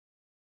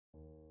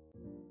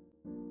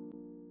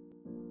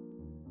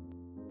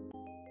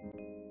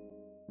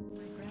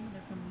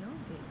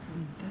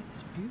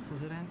beautiful.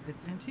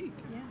 It's antique.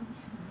 Yes.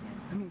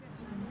 I mean,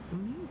 it's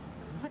amazing.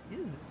 What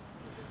is it?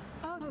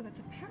 Oh, that's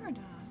a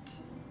peridot.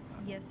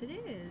 Yes, it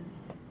is.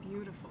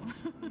 Beautiful.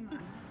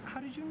 How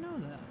did you know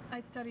that?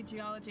 I studied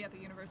geology at the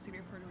University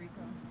of Puerto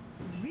Rico.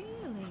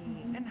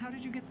 Really? And how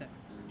did you get there?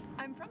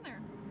 I'm from there.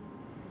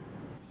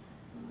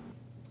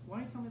 Why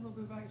don't you tell me a little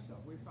bit about yourself?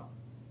 Where are you from?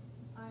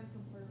 I'm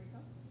from Puerto Rico.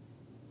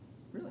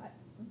 Really?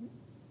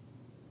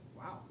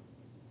 Wow.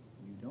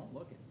 You don't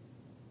look it.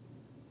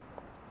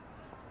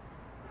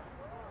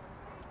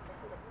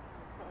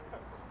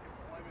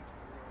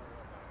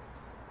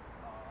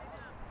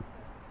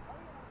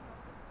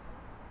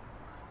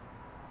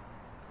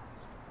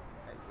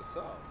 Hey, what's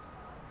up?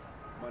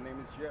 My name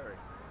is Jerry.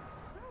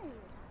 Hi.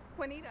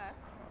 Juanita.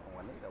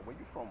 Juanita, where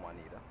you from,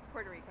 Juanita?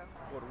 Puerto Rico.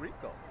 Puerto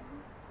Rico?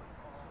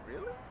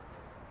 Really?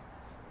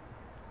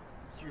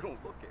 You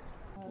don't look it.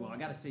 Well, I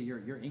gotta say, your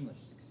English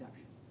is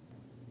exceptional.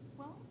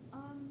 Well,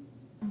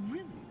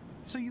 Really?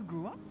 So you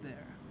grew up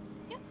there?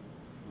 yes.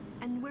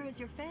 And where is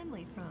your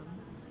family from?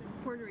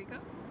 Puerto Rico?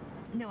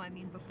 No, I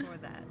mean before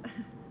that.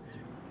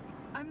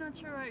 I'm not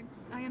sure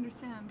I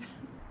understand.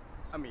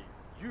 I mean,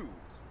 you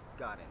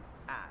got an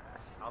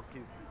ass. I'll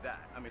give you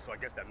that. I mean, so I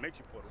guess that makes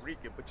you Puerto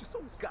Rican, but you're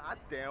so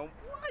goddamn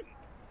white.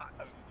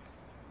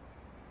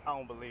 I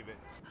don't believe it.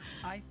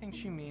 I think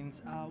she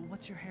means,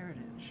 what's your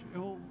heritage?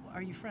 Well,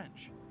 are you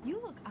French? You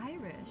look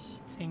Irish.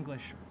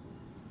 English.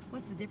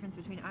 What's the difference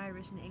between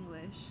Irish and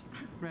English?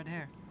 Red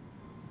hair.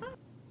 Is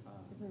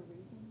there a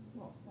reason?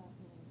 Well,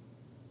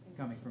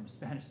 coming from a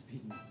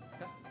Spanish-speaking.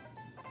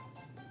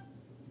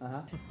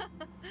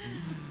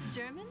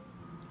 German?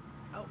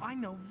 Oh, I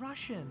know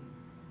Russian.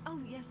 Oh,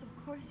 yes,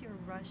 of course you're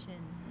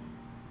Russian.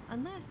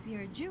 Unless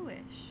you're Jewish.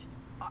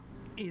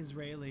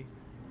 Israeli.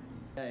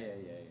 Yeah.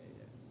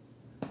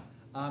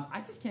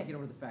 I just can't get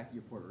over the fact that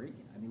you're Puerto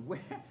Rican. I mean,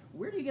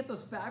 where do you get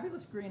those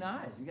fabulous green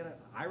eyes? You got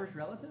Irish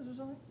relatives or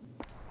something?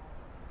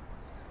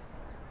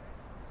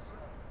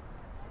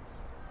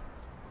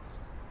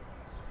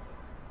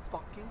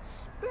 Fucking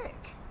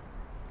spick.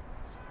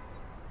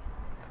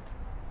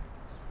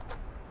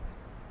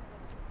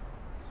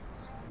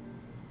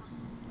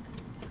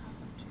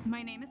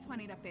 My name is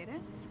Juanita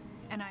Perez,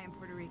 and I am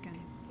Puerto Rican.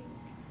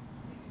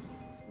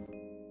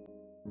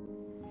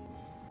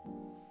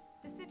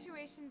 The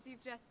situations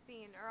you've just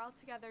seen are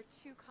altogether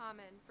too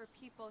common for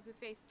people who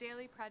face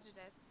daily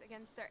prejudice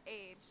against their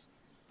age,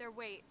 their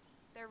weight,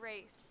 their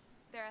race,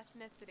 their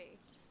ethnicity.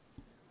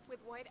 With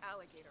White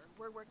Alligator,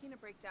 we're working to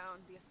break down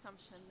the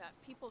assumption that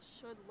people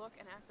should look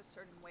and act a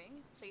certain way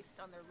based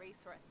on their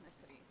race or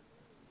ethnicity.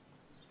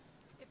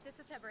 If this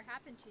has ever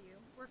happened to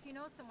you, or if you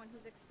know someone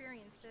who's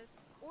experienced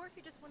this, or if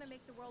you just want to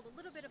make the world a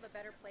little bit of a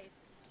better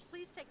place,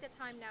 please take the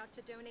time now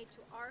to donate to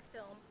our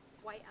film,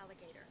 White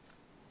Alligator.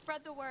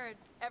 Spread the word.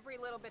 Every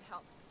little bit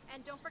helps.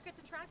 And don't forget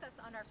to track us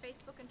on our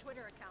Facebook and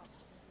Twitter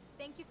accounts.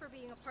 Thank you for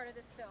being a part of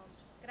this film.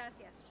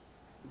 Gracias.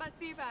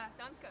 Spasiba.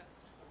 Danke.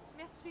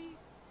 Merci.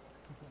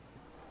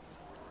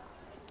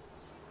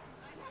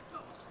 I know.